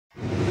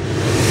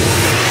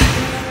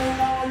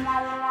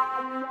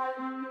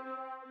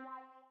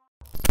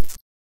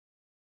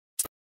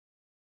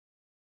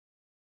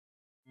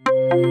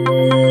We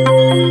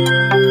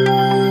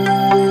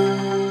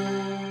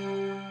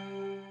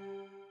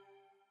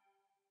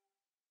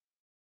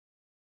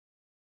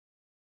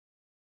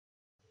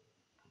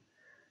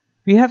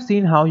have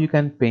seen how you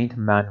can paint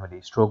manually,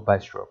 stroke by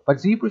stroke, but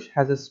ZBrush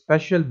has a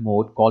special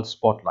mode called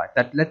Spotlight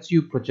that lets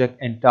you project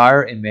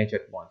entire image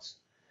at once.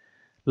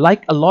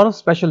 Like a lot of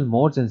special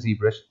modes in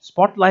ZBrush,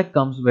 Spotlight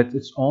comes with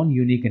its own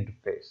unique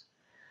interface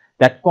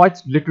that quite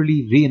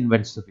literally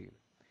reinvents the wheel.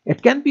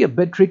 It can be a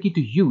bit tricky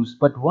to use,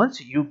 but once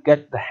you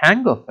get the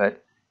hang of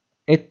it,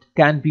 it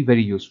can be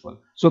very useful.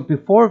 So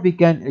before we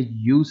can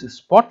use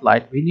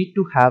Spotlight, we need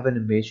to have an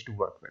image to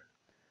work with.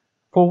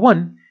 For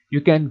one, you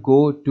can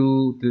go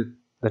to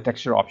the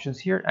texture options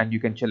here and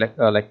you can select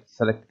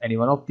any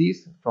one of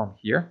these from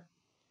here.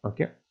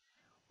 Okay.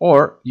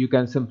 Or you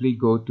can simply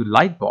go to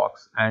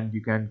Lightbox and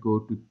you can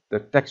go to the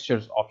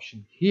textures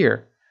option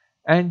here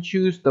and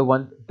choose the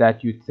one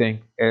that you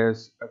think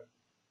is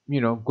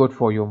good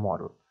for your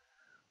model.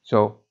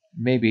 So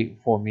maybe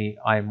for me,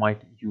 I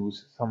might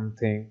use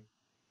something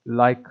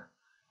like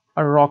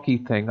a rocky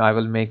thing. I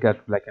will make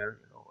it like a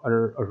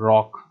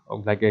rock,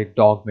 like a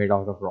dog made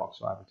out of rock.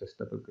 So I will just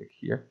double click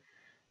here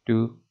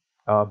to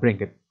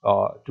bring it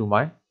to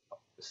my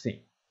scene.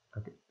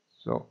 Okay,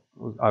 so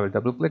I will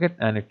double click it,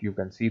 and if you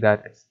can see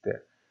that it's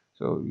there.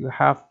 So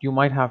you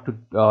might have to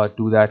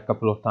do that a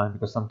couple of times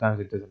because sometimes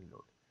it doesn't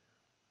load.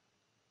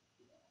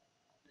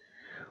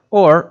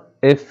 Or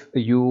if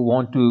you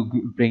want to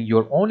bring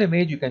your own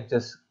image, you can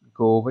just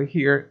go over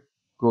here,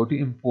 go to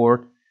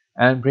import,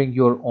 and bring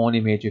your own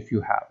image if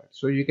you have it.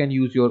 So you can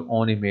use your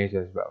own image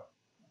as well.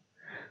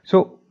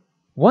 So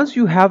once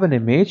you have an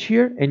image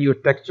here in your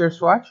texture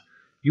swatch,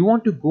 you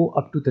want to go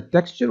up to the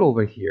texture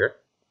over here,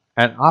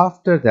 and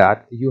after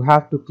that you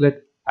have to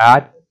click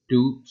add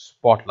to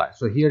spotlight.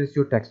 So here is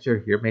your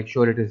texture here, make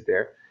sure it is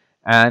there,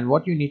 and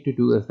what you need to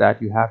do is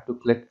that you have to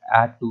click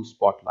add to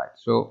spotlight.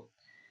 So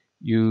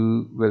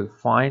you will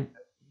find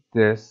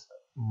this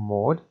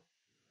mode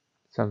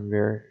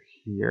somewhere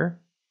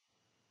here,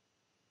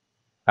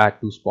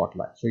 add to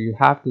spotlight. So you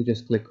have to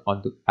just click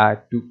on the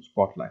add to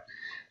spotlight.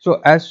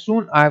 So as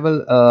soon I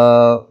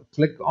will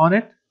click on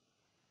it,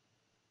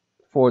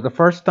 for the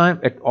first time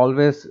it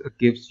always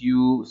gives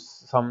you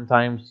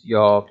sometimes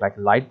your like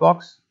light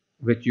box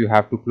which you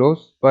have to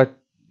close, but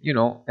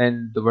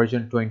in the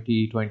version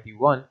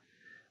 2021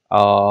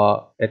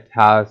 it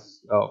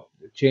has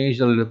changed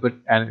a little bit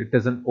and it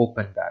doesn't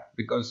open that,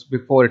 because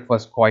before it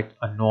was quite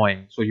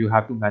annoying, so you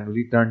have to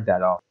manually turn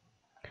that off.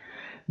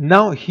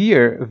 Now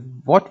here,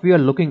 what we are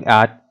looking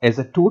at is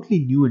a totally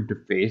new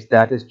interface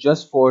that is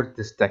just for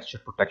this texture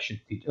protection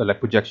feature,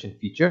 like projection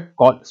feature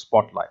called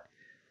Spotlight.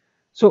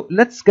 So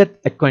let's get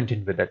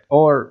acquainted with it,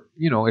 or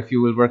if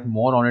you will work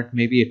more on it,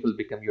 maybe it will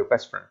become your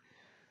best friend.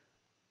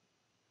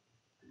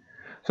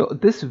 So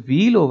this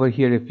wheel over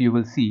here, if you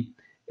will see,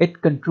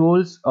 it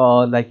controls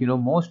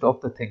most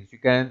of the things. You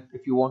can,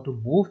 if you want to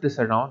move this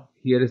around,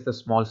 here is the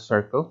small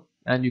circle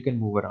and you can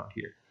move around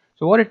here.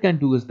 So what it can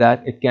do is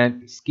that it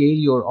can scale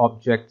your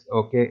objects,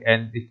 okay,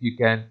 and if you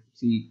can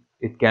see,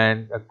 it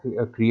can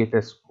create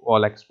a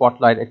or like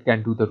spotlight. It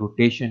can do the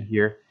rotation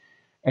here.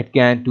 It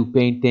can do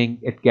painting.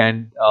 It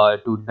can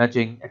do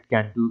nudging. It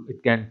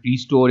can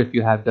restore if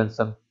you have done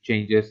some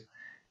changes.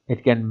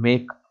 It can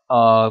make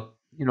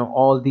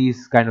all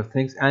these kind of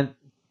things, and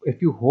if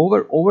you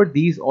hover over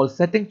these all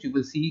settings, you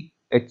will see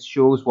it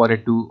shows what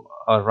it do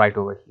right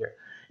over here.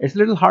 It's a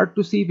little hard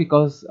to see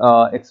because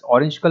it's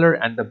orange color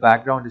and the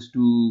background is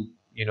too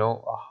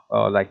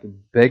like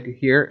big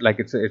here, like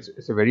it's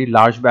a very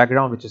large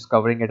background which is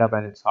covering it up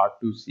and it's hard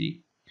to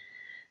see.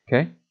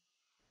 Okay,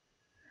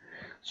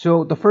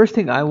 so the first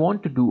thing I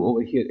want to do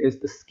over here is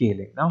the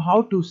scaling. Now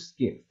how to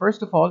scale?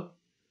 First of all,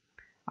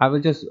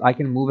 I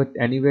can move it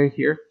anywhere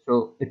here.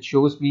 So it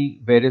shows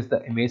me where is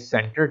the image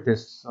center.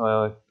 This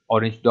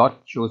orange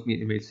dot shows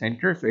me image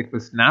center. So it will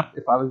snap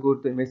if I will go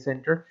to the image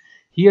center.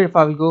 Here if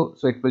I will go,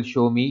 so it will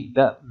show me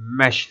the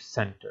mesh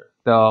center,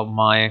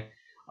 my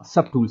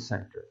subtool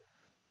center.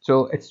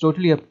 So it's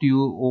totally up to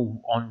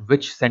you on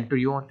which center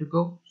you want to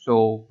go.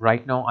 So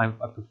right now I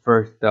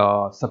prefer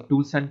the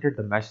subtool center,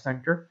 the mesh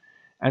center,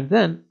 and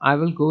then I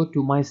will go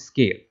to my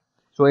scale.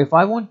 So if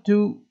I want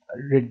to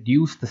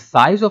reduce the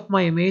size of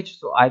my image,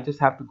 so I just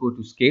have to go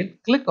to scale,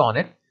 click on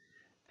it,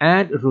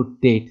 and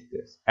rotate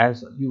this.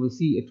 As you will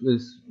see, it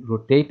was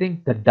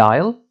rotating the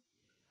dial.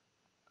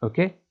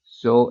 Okay,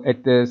 so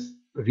it is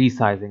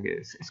resizing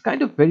it. It's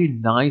kind of very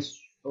nice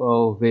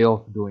way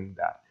of doing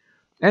that.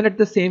 And at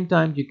the same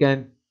time, you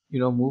can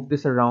move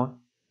this around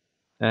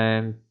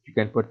and you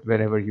can put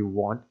wherever you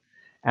want.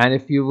 And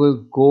if you will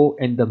go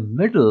in the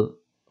middle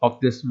of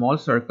this small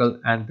circle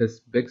and this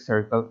big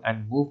circle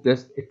and move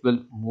this, it will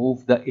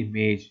move the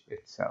image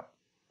itself.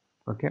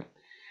 Okay,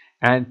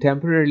 and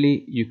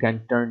temporarily you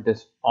can turn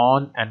this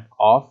on and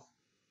off.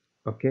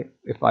 Okay,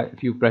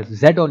 if you press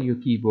Z on your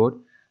keyboard,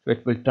 so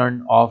it will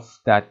turn off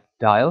that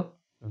dial.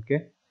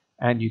 Okay,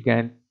 and you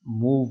can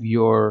move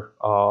your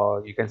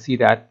you can see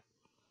that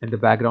in the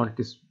background it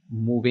is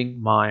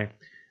moving my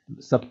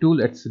subtool.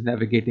 It's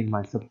navigating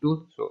my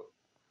subtool. So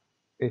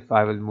if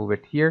I will move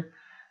it here,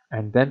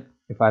 and then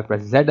if I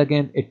press Z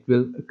again, it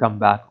will come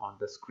back on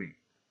the screen.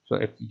 So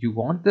if you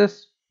want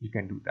this, you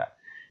can do that.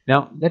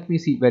 Now let me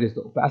see, where is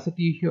the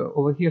opacity here,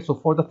 over here. So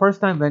for the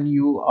first time, when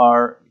you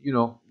are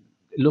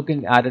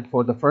looking at it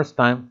for the first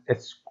time,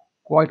 it's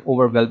quite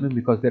overwhelming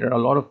because there are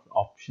a lot of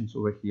options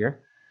over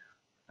here.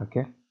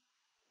 Okay,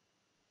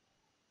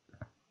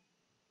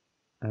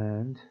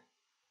 and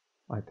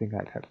I think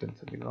I have done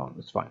something wrong.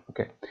 It's fine.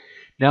 Okay,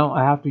 now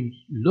I have to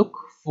look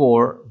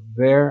for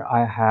where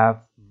I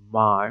have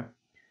my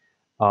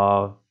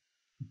uh,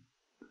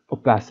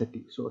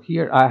 opacity. So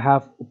here I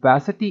have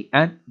opacity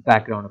and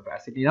background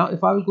opacity. Now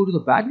if I will go to the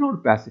background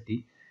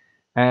opacity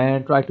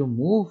and try to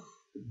move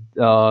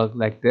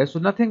like this, so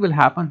nothing will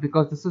happen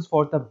because this is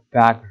for the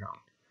background.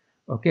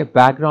 Okay,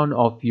 background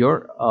of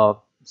your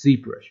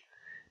ZBrush.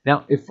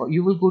 Now if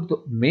you will go to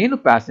the main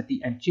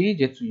opacity and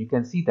change it, so you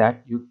can see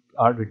that you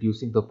are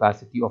reducing the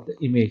opacity of the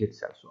image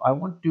itself. So I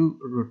want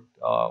to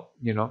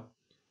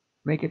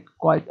make it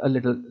quite a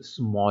little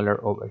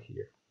smaller over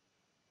here.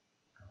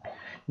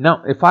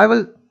 Now if I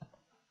will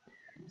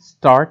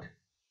start,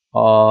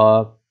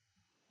 uh,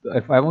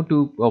 if I want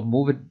to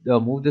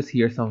move this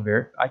here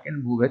somewhere, I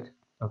can move it.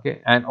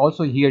 Okay, and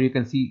also here you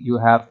can see you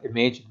have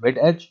image mid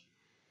edge,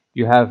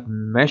 you have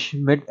mesh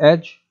mid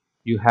edge,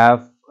 you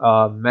have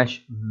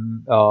mesh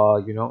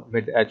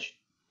mid edge,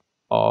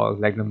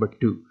 like number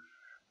 2.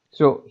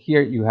 So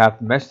here you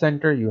have mesh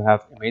center, you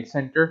have image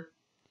center,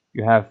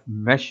 you have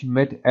mesh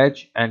mid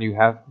edge, and you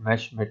have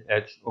mesh mid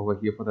edge over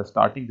here for the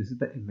starting. This is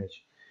the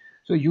image.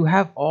 So you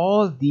have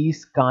all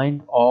these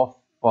kind of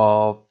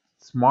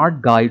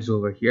smart guides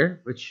over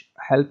here which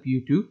help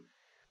you to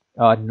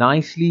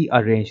nicely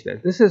arrange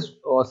that. This is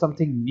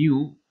something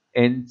new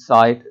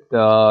inside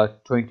the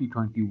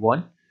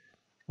 2021.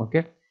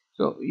 Okay,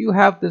 so you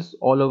have this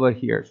all over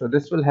here. So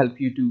this will help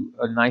you to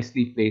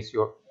nicely place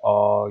your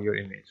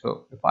image.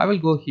 So if I will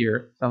go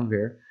here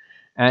somewhere,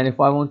 and if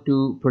I want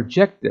to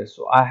project this,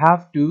 so I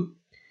have to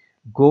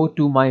go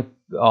to my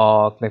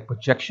like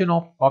projection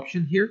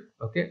option here.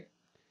 Okay,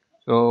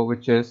 so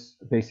which is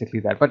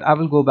basically that, but I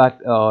will go back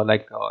on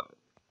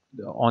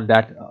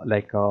that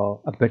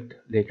a bit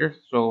later.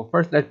 So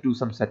first let's do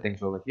some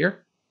settings over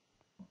here.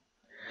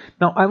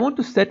 Now I want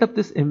to set up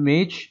this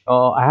image.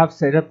 I have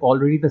set up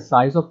already the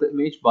size of the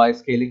image by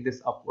scaling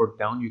this up or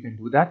down. You can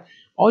do that.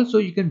 Also,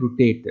 you can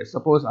rotate this.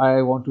 Suppose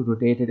I want to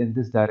rotate it in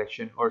this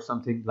direction or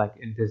something like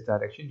in this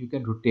direction. You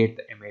can rotate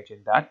the image in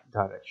that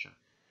direction.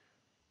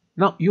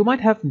 Now you might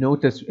have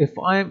noticed if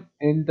I'm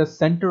in the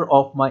center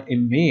of my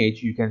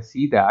image, you can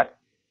see that.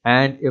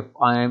 And if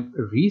I'm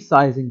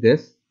resizing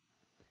this,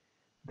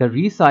 the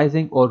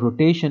resizing or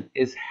rotation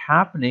is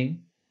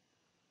happening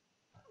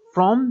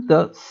from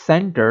the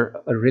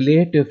center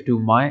relative to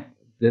my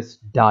this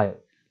dial.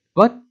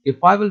 But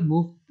if I will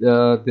move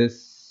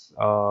this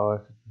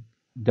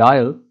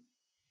dial,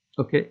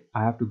 okay,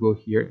 I have to go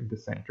here in the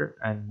center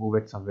and move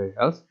it somewhere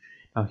else.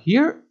 Now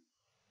here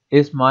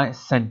is my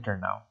center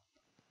now.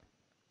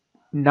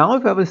 Now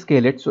if I will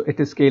scale it, so it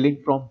is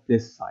scaling from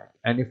this side,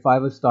 and if I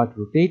will start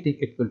rotating,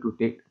 it will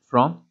rotate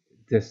from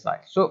this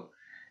side. So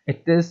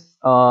it is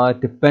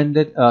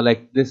dependent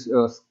like this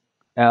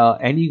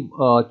any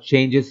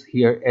changes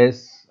here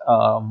is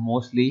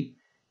mostly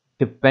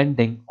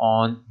depending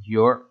on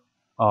your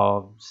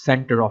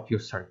center of your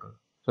circle.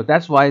 So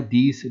that's why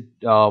these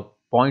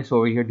points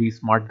over here, these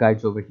smart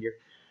guides over here,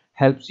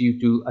 helps you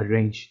to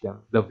arrange them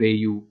the way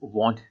you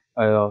want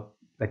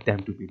like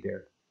them to be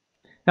there.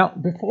 Now,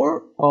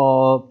 before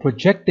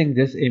projecting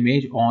this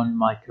image on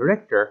my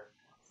character,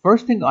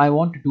 first thing I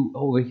want to do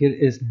over here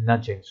is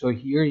nudging. So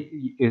here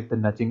is the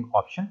nudging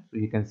option. So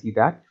you can see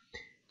that.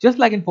 Just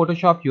like in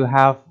Photoshop, you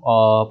have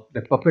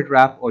the puppet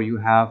wrap, or you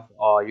have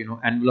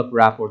envelope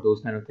wrap, or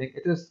those kind of things.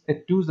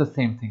 It does the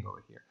same thing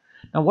over here.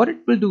 Now, what it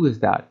will do is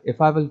that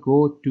if I will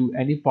go to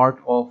any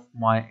part of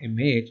my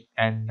image,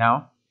 and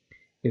now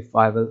if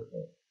I will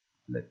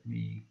let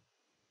me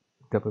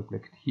double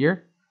click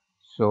here.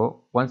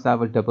 So once I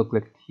will double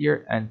click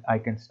here, and I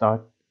can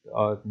start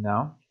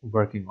now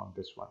working on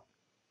this one.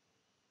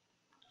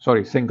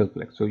 Sorry, single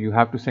click. So you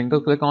have to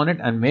single click on it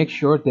and make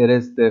sure there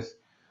is this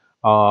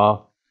uh,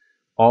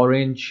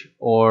 orange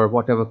or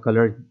whatever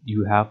color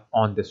you have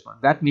on this one.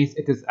 That means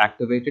it is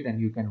activated and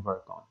you can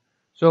work on.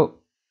 So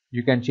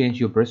you can change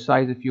your brush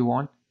size if you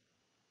want,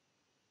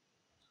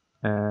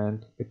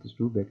 and it is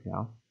too big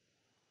now.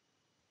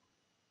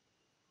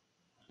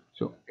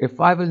 So if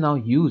I will now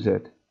use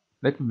it,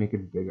 let me make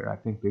it bigger. I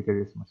think bigger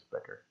is much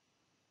better.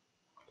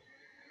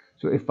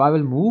 So if I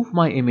will move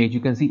my image,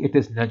 you can see it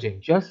is nudging,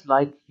 just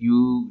like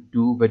you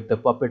do with the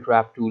puppet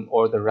wrap tool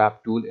or the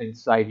wrap tool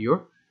inside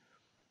your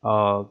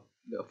uh,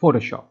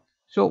 Photoshop.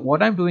 So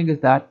what I'm doing is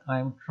that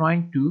I'm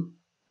trying to,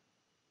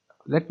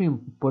 let me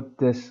put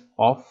this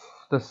off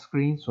the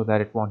screen so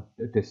that it won't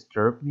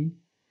disturb me.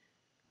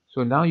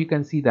 So now you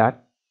can see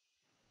that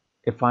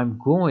if I'm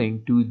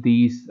going to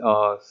these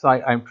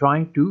side, I'm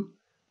trying to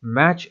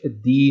match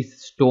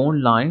these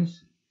stone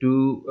lines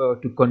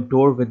to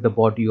contour with the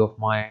body of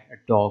my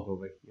dog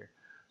over here.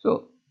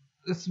 So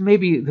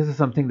maybe this is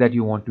something that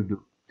you want to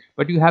do,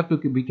 but you have to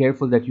be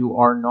careful that you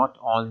are not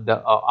on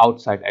the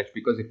outside edge,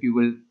 because if you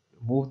will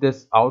move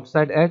this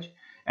outside edge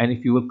and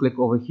if you will click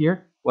over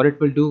here, what it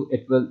will do,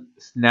 it will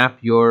snap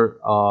your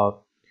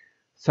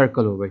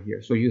circle over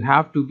here. So you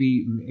have to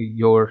be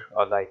your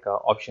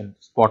option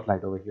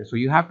spotlight over here. So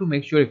you have to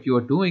make sure if you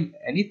are doing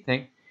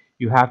anything,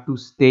 you have to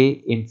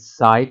stay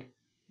inside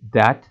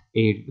that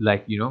a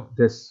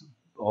this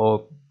uh,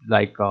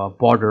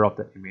 border of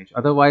the image.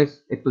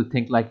 Otherwise it will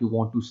think like you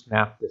want to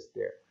snap this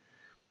there.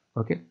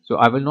 Okay, so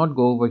I will not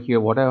go over here.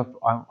 What I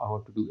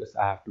want to do is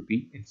I have to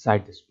be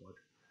inside this border.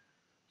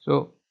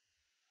 So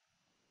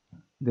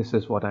this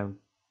is what I'm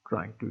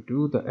trying to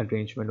do, the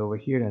arrangement over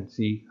here, and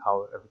see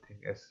how everything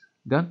is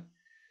done.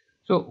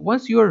 So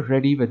once you are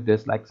ready with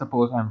this, like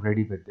suppose I'm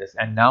ready with this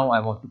and now I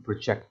want to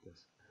project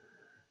this.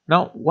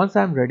 Now once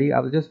I'm ready, I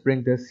will just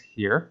bring this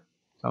here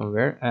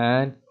somewhere,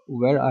 and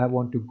where I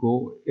want to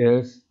go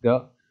is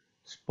the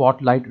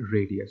spotlight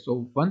radius.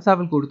 So once I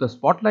will go to the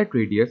spotlight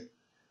radius,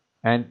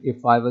 and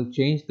if I will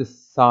change the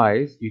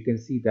size, you can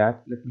see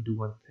that, let me do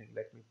one thing,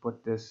 let me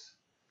put this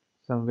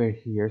somewhere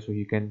here so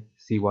you can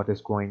see what is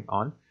going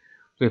on.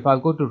 So if I'll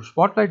go to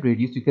spotlight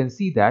radius, you can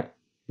see that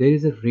there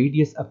is a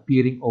radius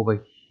appearing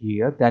over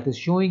here that is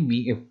showing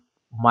me if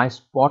my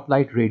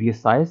spotlight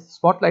radius size.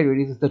 Spotlight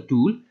radius is the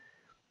tool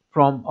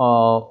from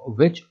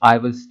which I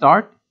will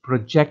start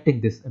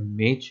projecting this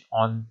image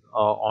on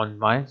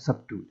my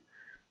subtool.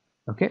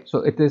 Okay, so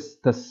it is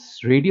the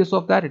radius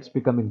of that, it's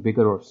becoming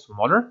bigger or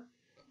smaller.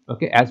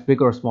 Okay, as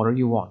big or smaller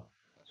you want.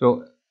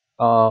 So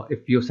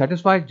if you're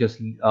satisfied, just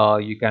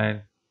you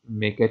can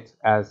make it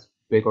as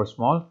big or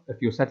small. If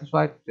you're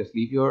satisfied, just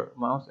leave your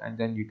mouse and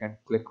then you can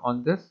click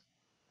on this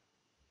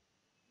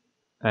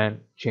and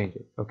change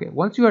it. Okay,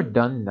 once you are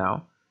done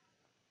now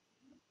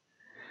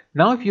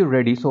if you're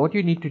ready, so what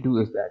you need to do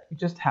is that you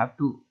just have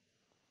to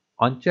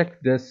uncheck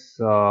this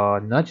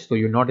nudge, so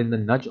you're not in the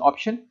nudge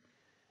option,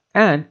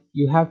 and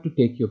you have to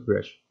take your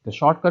brush. The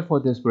shortcut for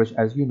this brush,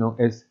 as you know,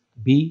 is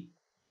B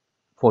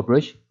for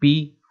brush,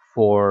 P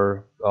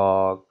for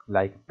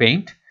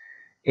paint,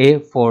 A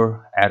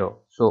for arrow.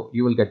 So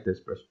you will get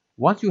this brush.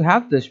 Once you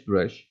have this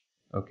brush,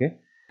 okay,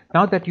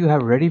 now that you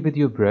have ready with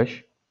your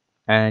brush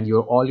and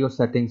your all your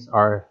settings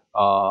are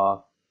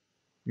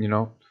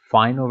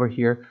fine over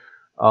here,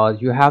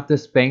 you have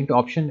this paint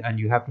option and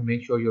you have to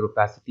make sure your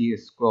opacity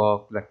is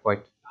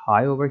quite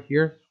high over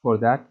here for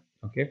that.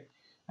 Okay,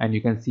 and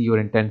you can see your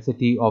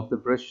intensity of the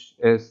brush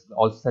is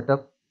all set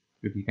up.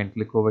 If you can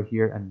click over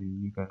here and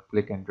then you can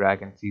click and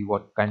drag and see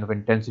what kind of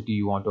intensity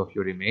you want of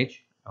your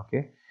image.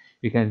 Okay,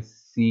 you can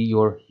see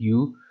your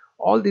hue,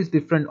 all these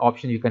different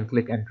options you can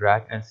click and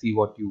drag and see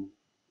what you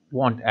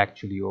want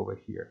actually over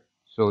here.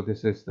 So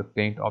this is the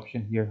paint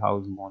option here,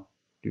 how you want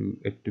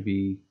it to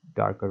be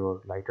darker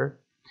or lighter.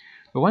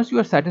 So once you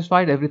are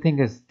satisfied everything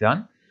is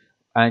done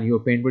and your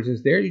paintbrush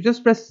is there, you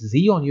just press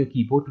Z on your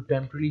keyboard to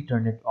temporarily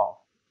turn it off,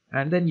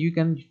 and then you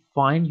can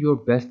find your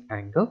best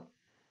angle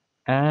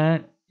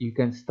and you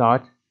can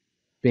start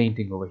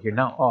painting over here.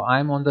 Now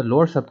I'm on the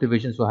lower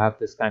subdivision, so I have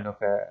this kind of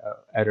a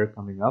error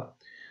coming up.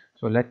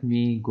 So let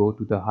me go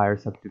to the higher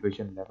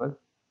subdivision level.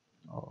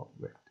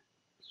 Wait.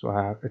 So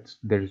I have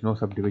there is no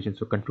subdivision,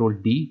 so Control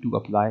D to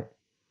apply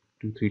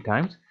 2-3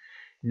 times.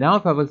 Now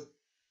if I will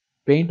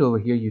paint over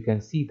here, you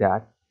can see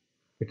that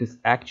it is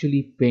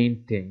actually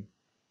painting,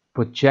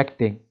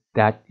 projecting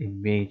that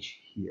image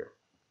here.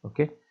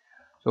 Okay,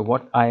 so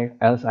what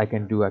else I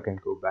can do, I can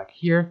go back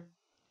here,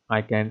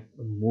 I can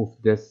move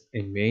this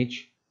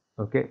image,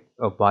 okay,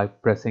 by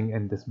pressing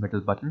in this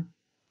middle button,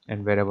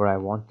 and wherever I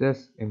want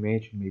this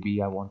image,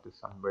 maybe I want it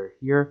somewhere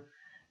here,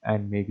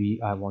 and maybe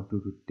I want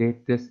to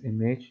rotate this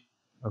image.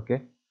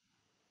 Okay,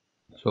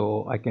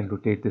 so I can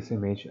rotate this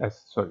image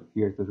as, sorry,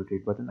 here's the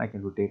rotate button, I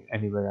can rotate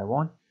anywhere I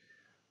want.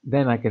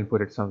 Then I can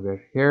put it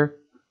somewhere here,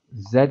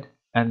 Z,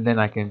 and then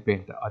I can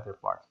paint the other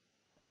part.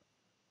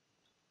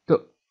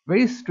 So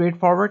very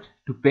straightforward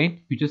to paint.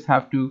 You just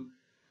have to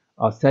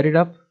set it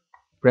up,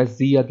 press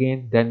Z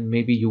again, then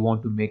maybe you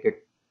want to make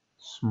it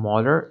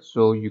smaller,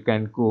 so you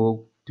can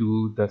go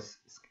to the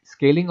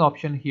scaling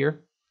option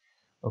here.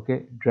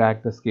 Okay,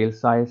 drag the scale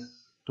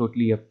size,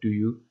 totally up to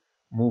you.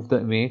 Move the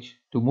image.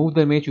 To move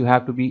the image, you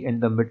have to be in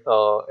the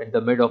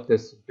mid of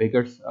this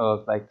bigger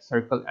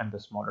circle and the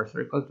smaller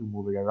circle to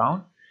move it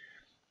around.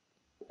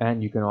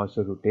 And you can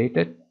also rotate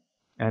it,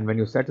 and when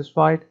you're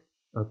satisfied,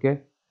 okay,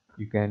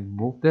 you can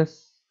move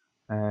this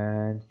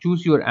and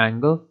choose your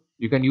angle.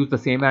 You can use the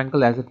same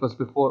angle as it was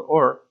before,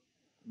 or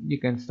you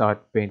can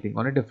start painting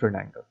on a different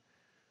angle.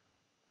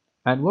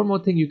 And one more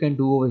thing you can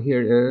do over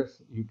here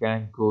is you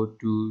can go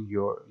to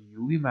your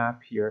UV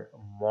map here,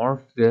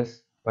 morph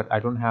this, but I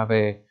don't have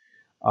a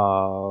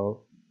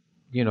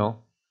you know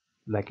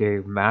like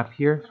a map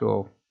here,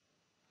 so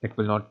it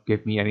will not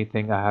give me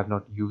anything. I have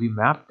not UV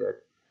mapped it.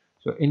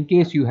 So in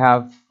case you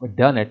have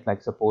done it,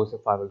 like suppose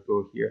if I will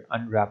go here,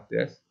 unwrap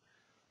this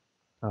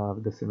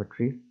with the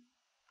symmetry,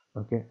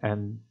 okay,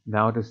 and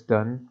now it is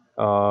done.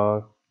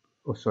 Oh,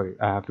 sorry,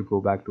 I have to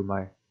go back to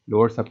my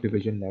lower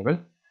subdivision level.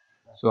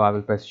 So I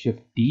will press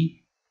Shift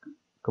D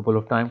couple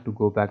of times to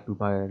go back to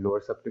my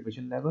lower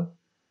subdivision level.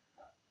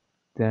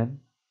 Then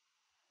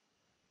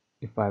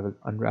if I will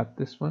unwrap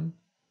this one,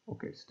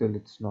 okay, still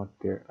it's not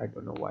there. I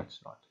don't know why it's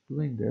not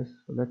doing this.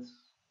 So let's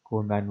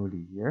go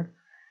manually here.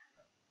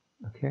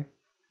 Okay,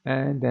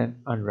 and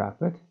then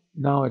unwrap it.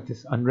 Now it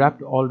is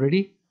unwrapped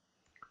already.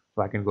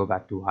 So I can go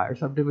back to higher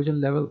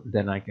subdivision level.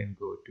 Then I can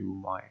go to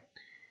my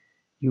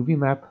UV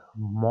map,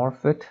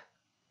 morph it.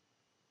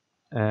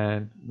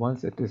 And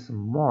once it is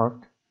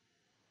morphed,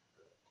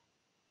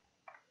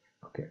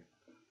 okay,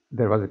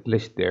 there was a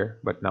glitch there,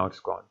 but now it's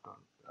gone.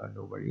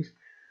 No worries.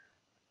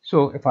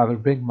 So if I will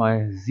bring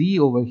my Z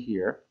over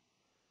here,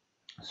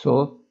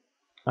 so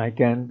I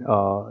can,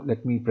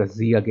 let me press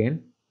Z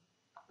again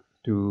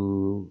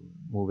to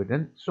move it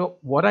in. So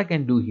what I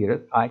can do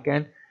here, I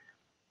can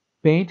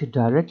paint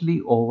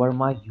directly over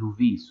my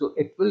UV. So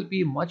it will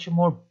be much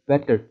more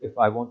better if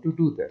I want to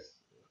do this.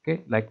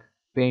 Okay, like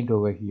paint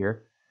over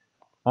here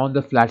on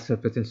the flat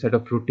surface instead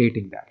of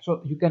rotating that.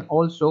 So you can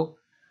also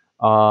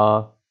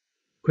uh,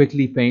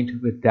 quickly paint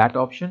with that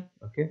option.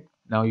 Okay,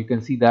 now you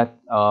can see that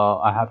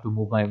I have to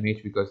move my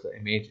image because the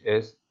image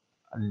is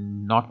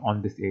not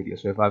on this area.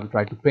 So if I will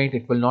try to paint,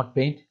 it will not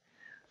paint.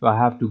 So I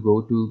have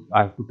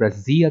to press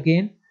Z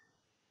again,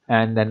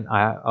 and then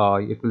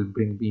it will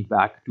bring me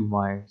back to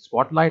my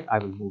spotlight. I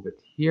will move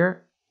it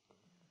here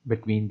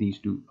between these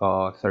two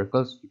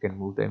circles. You can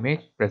move the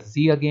image, press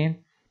Z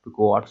again to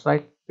go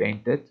outside,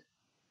 paint it.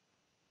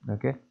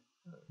 Okay,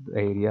 the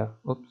area,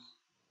 oops.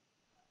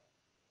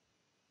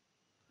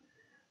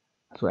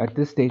 So at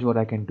this stage what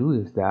I can do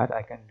is that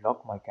I can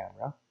lock my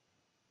camera.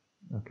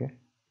 Okay,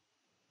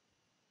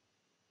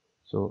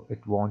 so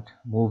it won't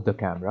move the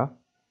camera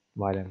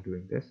while I'm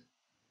doing this.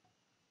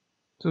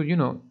 So you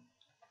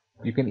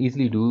can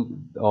easily do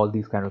all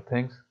these kind of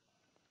things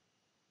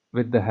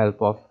with the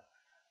help of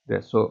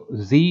this. So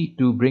Z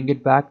to bring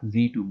it back,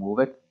 Z to move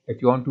it.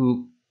 If you want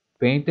to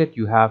paint it,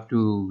 you have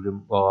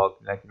to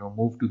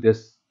move to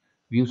this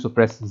view. So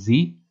press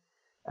Z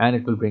and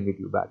it will bring it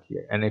you back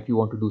here. And if you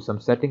want to do some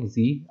settings,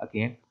 Z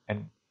again,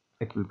 and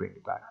it will bring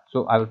it back.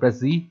 So I will press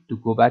Z to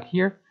go back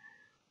here,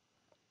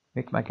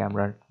 make my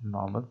camera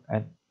normal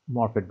and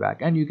morph it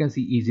back, and you can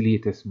see easily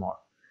it is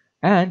morphed.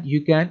 And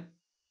you can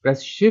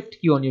press shift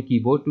key on your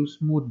keyboard to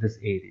smooth this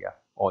area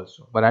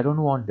also, but I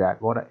don't want that.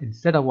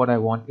 Instead of what I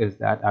want is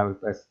that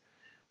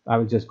I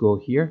will just go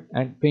here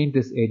and paint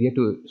this area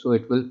to, so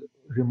it will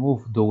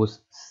remove those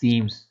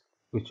seams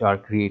which are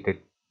created.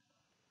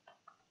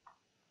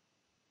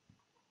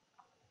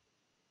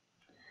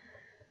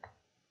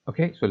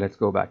 Okay, so let's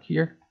go back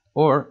here,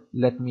 or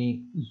let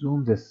me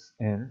zoom this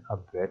in a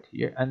bit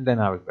here, and then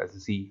I will press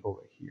Z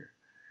over here.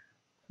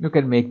 You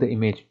can make the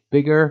image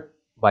bigger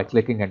by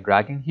clicking and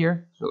dragging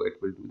here, so it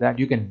will do that.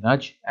 You can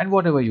nudge and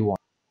whatever you want.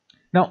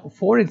 Now,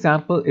 for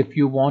example, if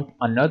you want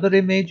another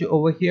image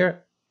over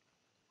here,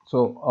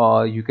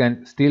 so you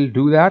can still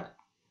do that.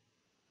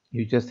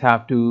 You just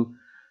have to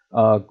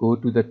go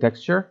to the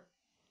texture,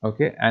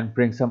 okay, and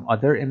bring some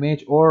other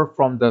image, or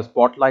from the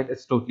spotlight.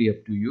 It's totally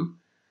up to you.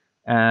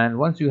 And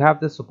once you have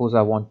this, suppose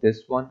I want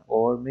this one,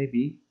 or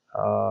maybe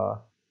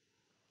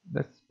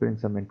let's bring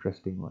some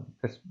interesting one.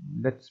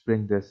 Let's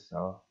bring this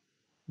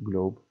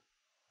globe.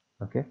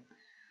 Okay,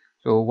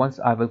 so once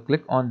I will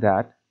click on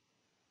that,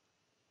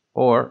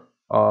 or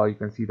you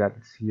can see that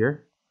it's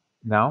here.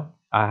 Now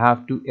I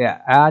have to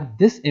add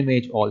this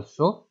image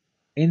also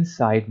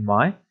inside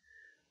my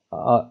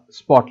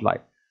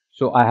spotlight.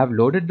 So I have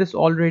loaded this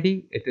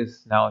already. It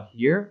is now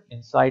here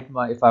inside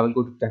my, if I will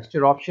go to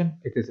texture option,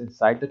 it is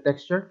inside the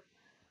texture.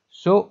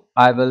 So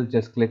I will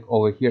just click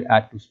over here,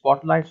 add to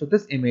spotlight. So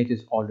this image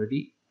is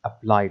already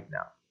applied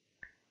now.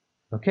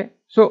 Okay,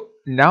 so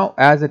now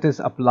as it is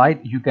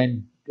applied, you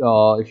can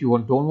if you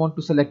don't want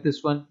to select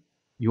this one,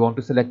 you want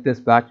to select this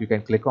back, you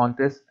can click on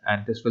this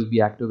and this will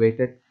be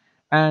activated,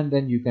 and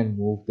then you can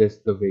move this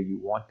the way you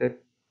want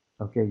it.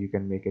 Okay, you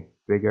can make it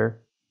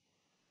bigger,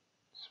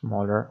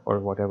 smaller, or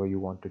whatever you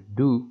want to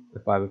do.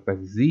 If I will press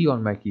Z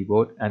on my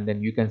keyboard, and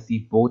then you can see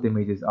both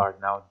images are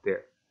now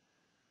there.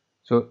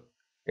 So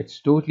it's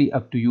totally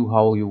up to you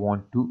how you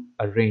want to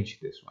arrange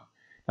this one.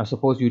 Now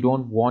suppose you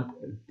don't want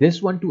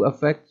this one to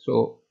affect,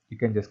 so you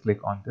can just click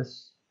on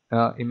this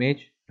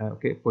image,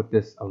 okay, put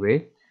this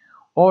away.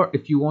 Or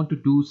if you want to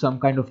do some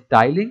kind of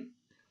tiling,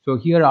 so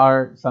here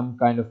are some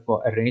kind of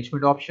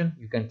arrangement option.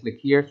 You can click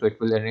here, so it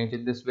will arrange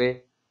in this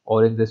way,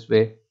 or in this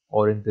way,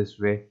 or in this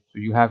way. So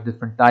you have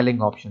different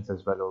tiling options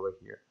as well over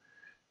here.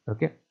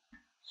 Okay,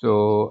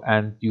 so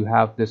and you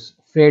have this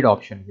fade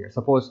option here.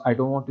 Suppose I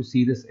don't want to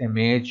see this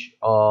image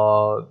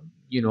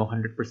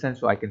 100%,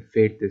 so I can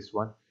fade this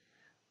one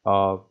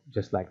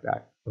just like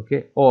that.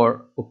 Okay,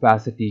 or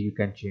opacity you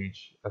can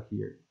change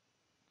here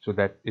so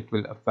that it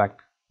will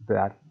affect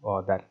that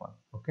that one.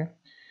 Okay,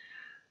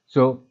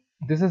 so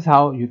this is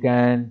how you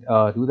can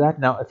do that.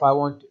 Now if I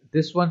want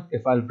this one,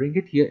 if I'll bring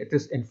it here, it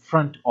is in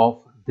front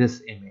of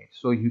this image,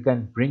 so you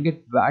can bring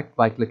it back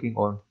by clicking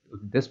on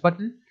this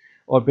button,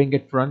 or bring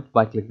it front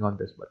by clicking on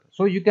this button.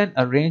 So you can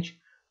arrange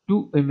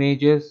two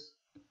images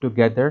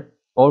together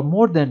or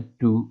more than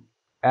two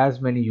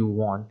as many you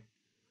want.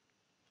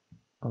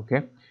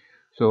 Okay,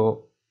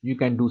 so you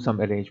can do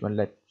some arrangement.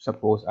 Let's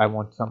suppose I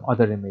want some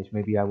other image,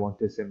 maybe I want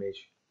this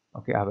image.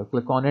 Okay, I will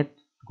click on it,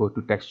 go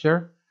to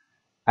texture,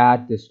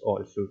 add this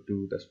also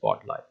to the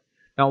spotlight.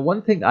 Now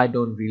one thing I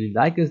don't really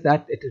like is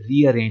that it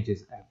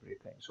rearranges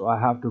everything, so I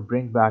have to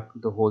bring back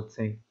the whole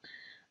thing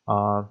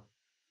uh,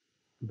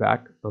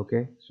 back.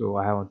 Okay, so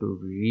I want to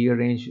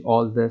rearrange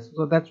all this,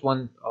 so that's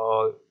one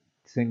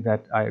thing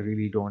that I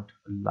really don't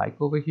like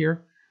over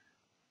here.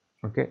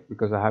 Okay,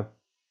 because I have,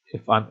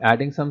 if I'm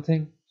adding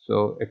something,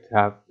 so it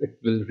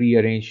will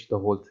rearrange the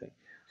whole thing.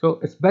 So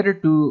it's better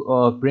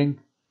to bring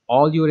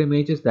all your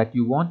images that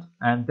you want,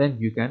 and then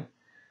you can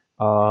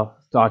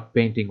start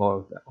painting all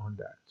of that on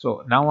that.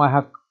 So now I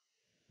have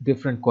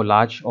different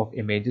collage of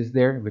images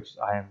there, which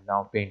I am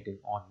now painting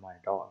on my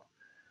dog.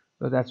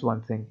 So that's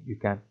one thing you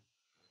can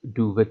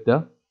do with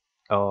the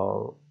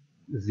uh,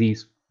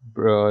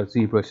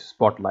 ZBrush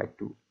Spotlight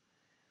tool.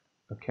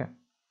 Okay.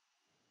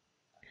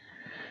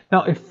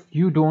 Now, if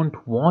you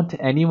don't want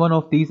any one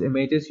of these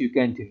images, you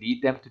can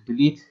delete them. To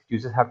delete, you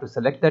just have to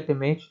select that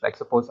image. Like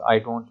suppose I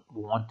don't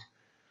want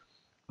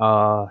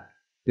uh,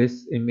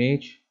 this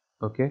image.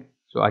 Okay,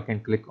 so I can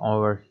click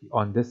over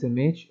on this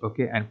image.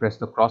 Okay, and press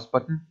the cross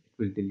button.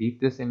 It will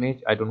delete this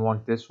image. I don't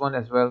want this one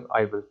as well.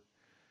 I will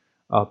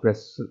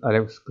I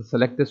will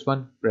select this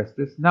one. Press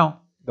this.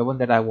 Now the one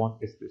that I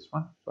want is this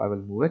one. So I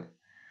will move it.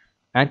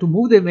 And to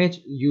move the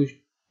image,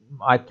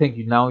 I think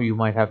now you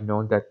might have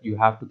known that you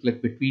have to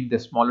click between the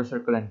smaller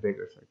circle and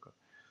bigger circle.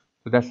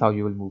 So that's how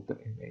you will move the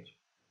image.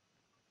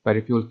 But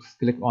if you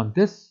click on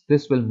this,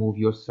 this will move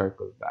your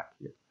circle back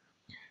here.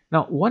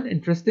 Now, one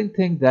interesting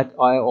thing that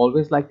I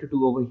always like to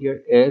do over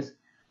here is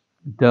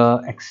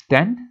the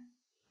extend,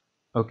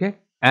 okay,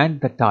 and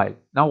the tile.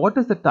 Now, what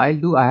does the tile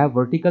do? I have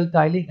vertical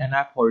tiling and I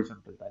have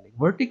horizontal tiling.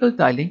 Vertical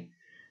tiling,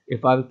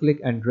 if I will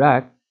click and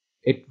drag,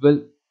 it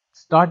will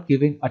start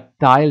giving a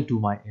tile to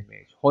my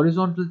image.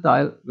 Horizontal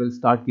tile will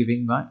start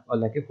giving my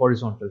like a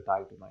horizontal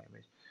tile to my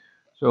image.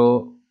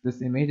 So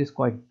this image is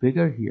quite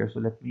bigger here. So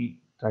let me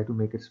try to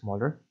make it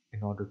smaller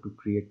in order to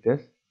create this.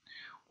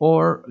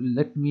 Or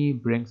let me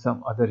bring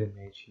some other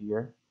image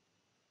here.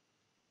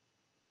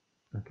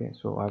 Okay,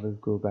 so I will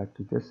go back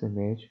to this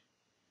image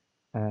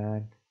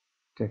and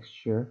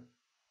texture,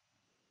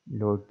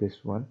 load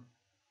this one.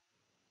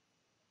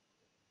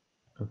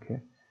 Okay,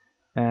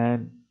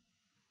 and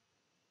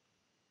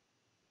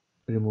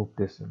remove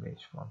this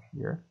image from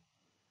here.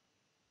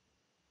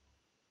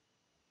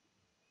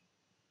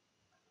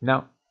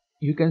 Now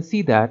you can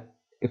see that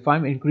if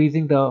I'm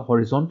increasing the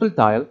horizontal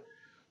tile,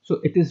 so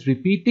it is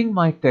repeating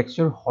my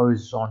texture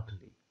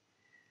horizontally.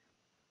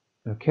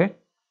 Okay,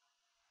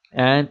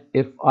 and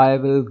if I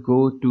will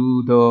go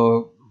to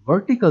the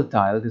vertical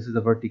tile, this is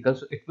the vertical,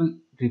 so it will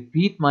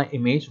repeat my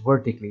image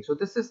vertically. So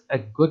this is a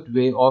good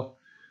way of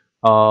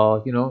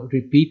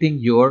repeating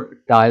your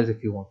tiles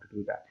if you want to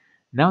do that.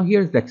 Now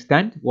here's the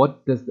extend.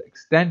 What does the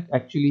extend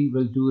actually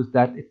will do is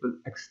that it will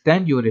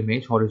extend your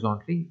image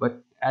horizontally,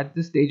 but at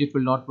this stage it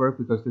will not work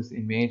because this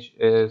image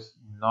is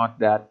not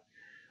that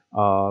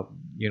uh,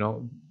 you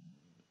know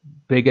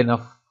big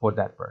enough for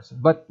that person.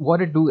 But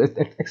what it do is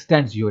it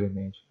extends your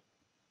image.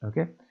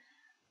 Okay,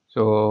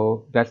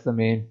 so that's the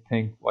main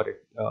thing what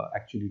it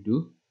actually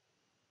do.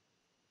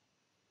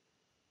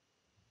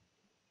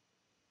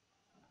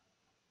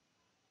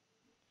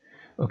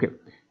 Okay,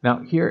 now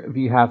here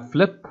we have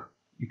flip.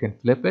 You can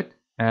flip it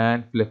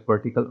and flip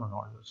vertical or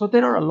horizontal. So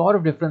there are a lot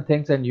of different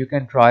things and you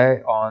can try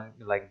on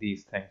like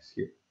these things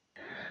here.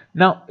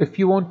 Now, if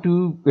you want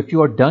to, if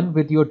you are done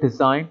with your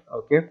design,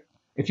 okay,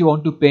 if you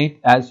want to paint,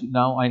 as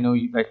now I know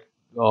you that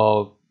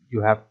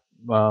you have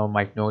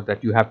might know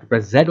that you have to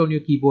press Z on your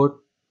keyboard,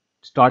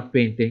 start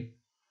painting,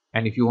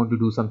 and if you want to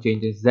do some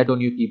changes, Z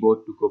on your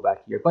keyboard to go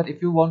back here. But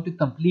if you want to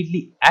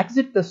completely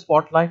exit the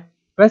spotlight,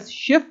 press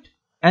Shift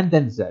and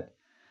then Z,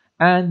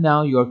 and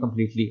now you are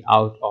completely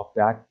out of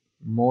that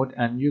mode,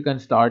 and you can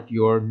start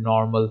your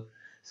normal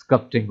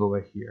sculpting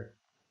over here.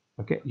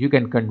 Okay, you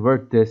can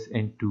convert this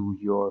into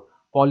your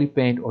poly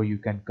paint, or you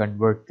can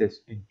convert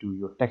this into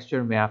your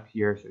texture map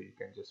here. So you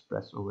can just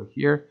press over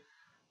here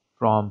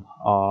from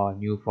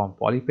new from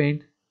poly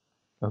paint.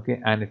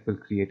 Okay, and it will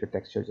create a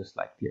texture just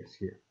like this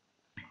here.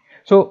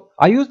 So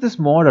I use this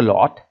mod a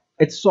lot.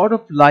 It's sort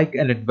of like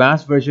an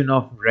advanced version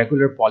of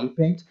regular poly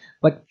paint,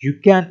 but you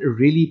can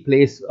really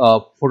place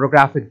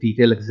photographic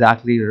detail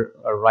exactly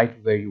right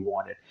where you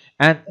want it,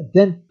 and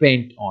then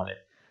paint on it.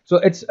 So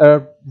it's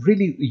a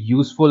really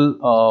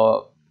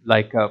useful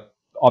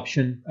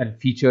option and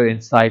feature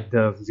inside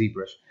the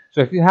ZBrush.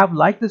 So if you have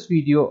liked this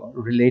video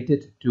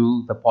related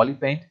to the poly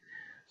paint,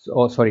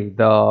 so sorry,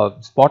 the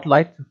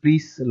spotlight,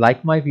 please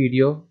like my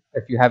video.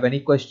 If you have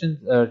any questions,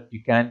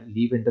 you can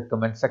leave in the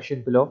comment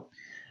section below.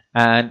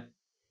 And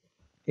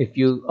if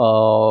you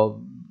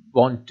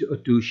want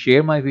to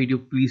share my video,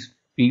 please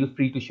feel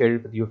free to share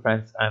it with your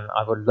friends. And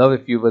I would love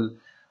if you will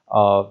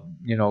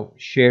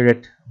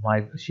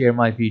share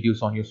my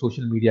videos on your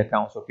social media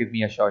accounts or give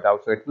me a shout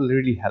out. So it will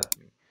really help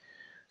me.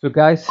 So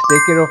guys,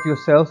 take care of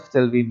yourself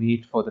till we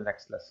meet for the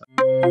next lesson.